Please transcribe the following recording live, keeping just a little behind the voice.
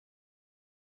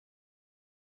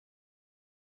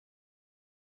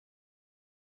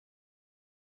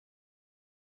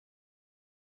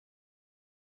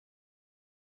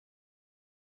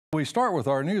We start with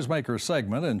our Newsmaker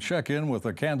segment and check in with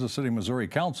a Kansas City, Missouri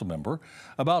council member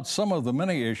about some of the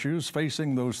many issues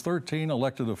facing those 13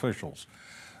 elected officials.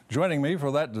 Joining me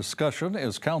for that discussion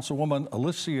is Councilwoman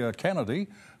Alissia Canady,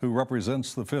 who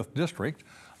represents the 5th District.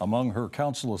 Among her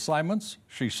council assignments,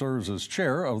 she serves as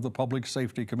chair of the Public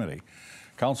Safety Committee.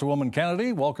 Councilwoman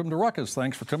Canady, welcome to Ruckus.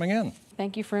 Thanks for coming in.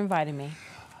 Thank you for inviting me.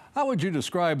 How would you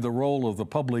describe the role of the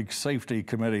Public Safety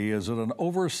Committee? Is it an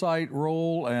oversight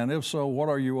role, and if so, what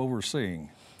are you overseeing?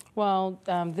 Well,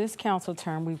 this council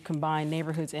term, we've combined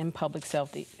neighborhoods and public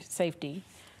safety,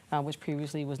 which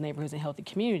previously was neighborhoods and healthy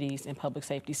communities and public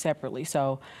safety separately.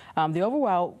 So the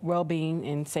overall well-being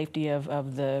and safety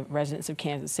of the residents of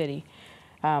Kansas City.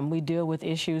 We deal with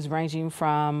issues ranging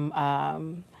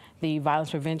from the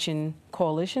violence prevention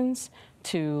coalitions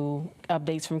to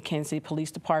updates from Kansas City Police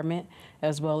Department,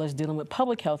 as well as dealing with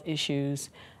public health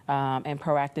issues and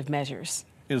proactive measures.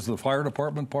 Is the fire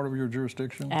department part of your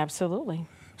jurisdiction? Absolutely.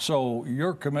 So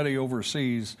your committee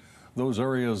oversees those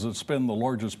areas that spend the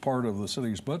largest part of the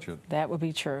city's budget? That would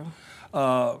be true.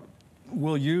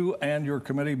 Will you and your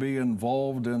committee be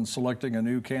involved in selecting a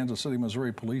new Kansas City,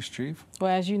 Missouri police chief?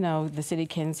 Well, as you know, the city of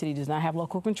Kansas City does not have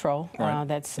local control. Right.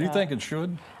 Do you think it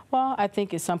should? Well, I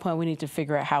think at some point we need to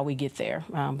figure out how we get there,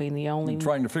 being the only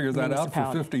trying to figure that out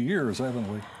for 50 years,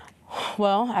 haven't we?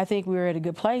 Well, I think we're at a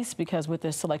good place because with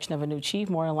the selection of a new chief,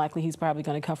 more than likely he's probably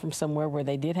going to come from somewhere where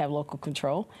they did have local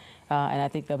control. And I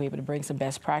think they'll be able to bring some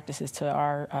best practices to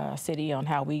our city on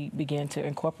how we begin to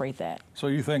incorporate that. So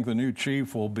you think the new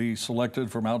chief will be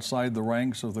selected from outside the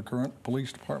ranks of the current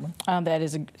police department? That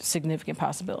is a significant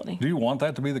possibility. Do you want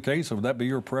that to be the case? Would that be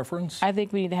your preference? I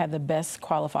think we need to have the best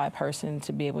qualified person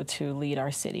to be able to lead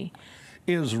our city.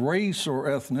 Is race or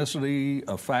ethnicity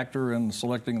a factor in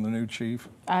selecting the new chief?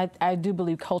 I do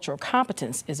believe cultural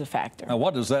competence is a factor. Now,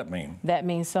 what does that mean? That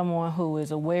means someone who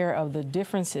is aware of the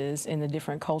differences in the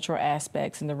different cultural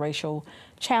aspects and the racial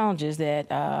challenges that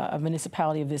a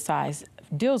municipality of this size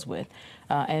deals with,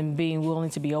 and being willing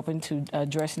to be open to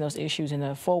addressing those issues in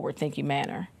a forward-thinking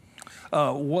manner.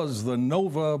 Was the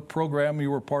NOVA program,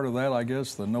 you were part of that, I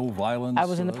guess, the No Violence? I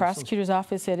was in the prosecutor's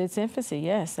office at its infancy,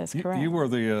 yes, that's correct. You were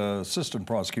the assistant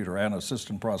prosecutor and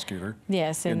assistant prosecutor.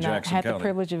 Yes, and I had County. The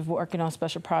privilege of working on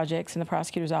special projects in the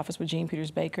prosecutor's office with Gene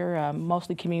Peters Baker,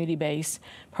 mostly community-based,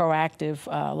 proactive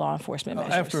law enforcement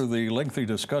measures. After the lengthy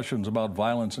discussions about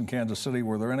violence in Kansas City,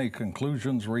 were there any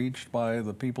conclusions reached by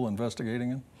the people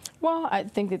investigating it? Well, I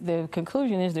think that the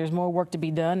conclusion is there's more work to be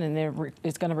done, and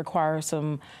it's going to require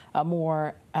some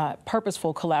more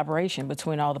purposeful collaboration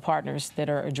between all the partners that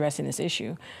are addressing this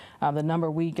issue. The number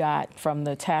we got from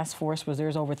the task force was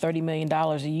there's over $30 million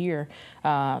a year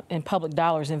in public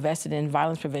dollars invested in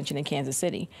violence prevention in Kansas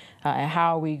City. And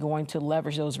how are we going to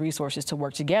leverage those resources to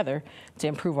work together to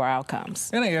improve our outcomes?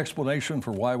 Any explanation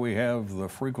for why we have the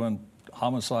frequent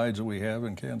homicides that we have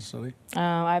in Kansas City?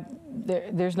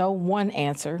 There's no one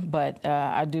answer, but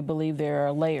I do believe there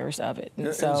are layers of it.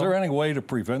 Is there any way to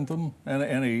prevent them?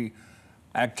 Any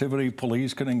activity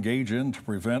police can engage in to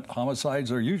prevent homicides?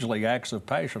 They're usually acts of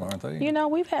passion, aren't they? You know,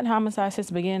 we've had homicides since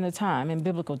the beginning of time in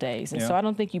biblical days, and so I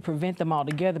don't think you prevent them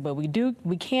altogether, but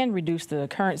we can reduce the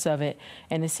occurrence of it,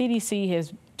 and the CDC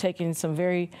has taken some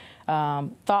very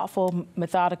thoughtful,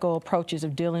 methodical approaches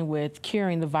of dealing with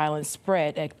curing the violence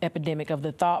spread epidemic of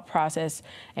the thought process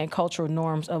and cultural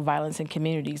norms of violence in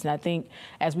communities. And I think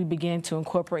as we begin to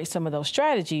incorporate some of those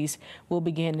strategies, we'll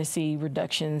begin to see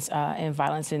reductions in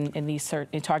violence in these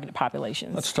targeted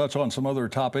populations. Let's touch on some other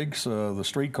topics. The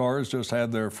streetcars just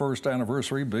had their first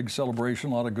anniversary, big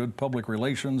celebration, a lot of good public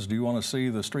relations. Do you want to see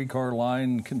the streetcar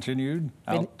line continued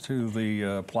out to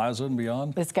the plaza and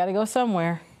beyond? It's got to go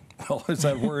somewhere. Well, is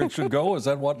that where it should go? Is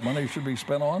that what money should be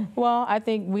spent on? Well, I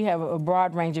think we have a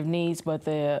broad range of needs, but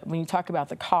when you talk about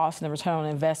the cost and the return on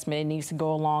investment, it needs to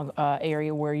go along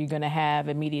area where you're going to have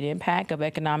immediate impact of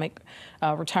economic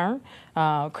return.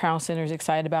 Crown Center is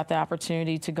excited about the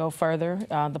opportunity to go further.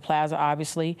 The plaza,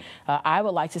 obviously. I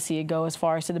would like to see it go as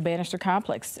far as to the Bannister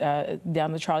Complex,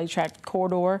 down the trolley track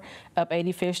corridor, up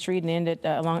 85th Street and end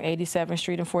along 87th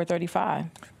Street and 435.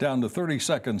 Down to 30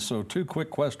 seconds, so 2 quick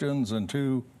questions and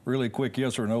 2 really quick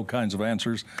yes or no kinds of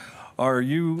answers. Are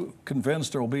you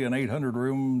convinced there will be an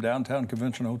 800-room downtown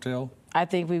convention hotel? I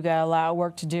think we've got a lot of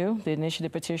work to do. The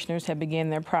initiative petitioners have begun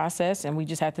their process, and we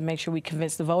just have to make sure we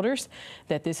convince the voters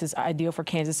that this is ideal for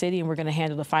Kansas City, and we're going to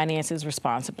handle the finances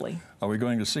responsibly. Are we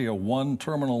going to see a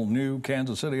one-terminal new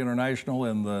Kansas City International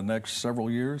in the next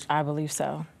several years? I believe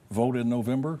so. Vote in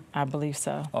November? I believe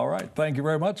so. All right. Thank you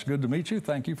very much. Good to meet you.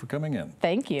 Thank you for coming in.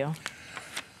 Thank you.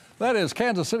 That is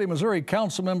Kansas City, Missouri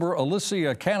Councilmember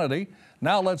Alissia Canady.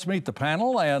 Now let's meet the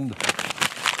panel, and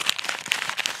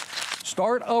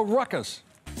start a ruckus.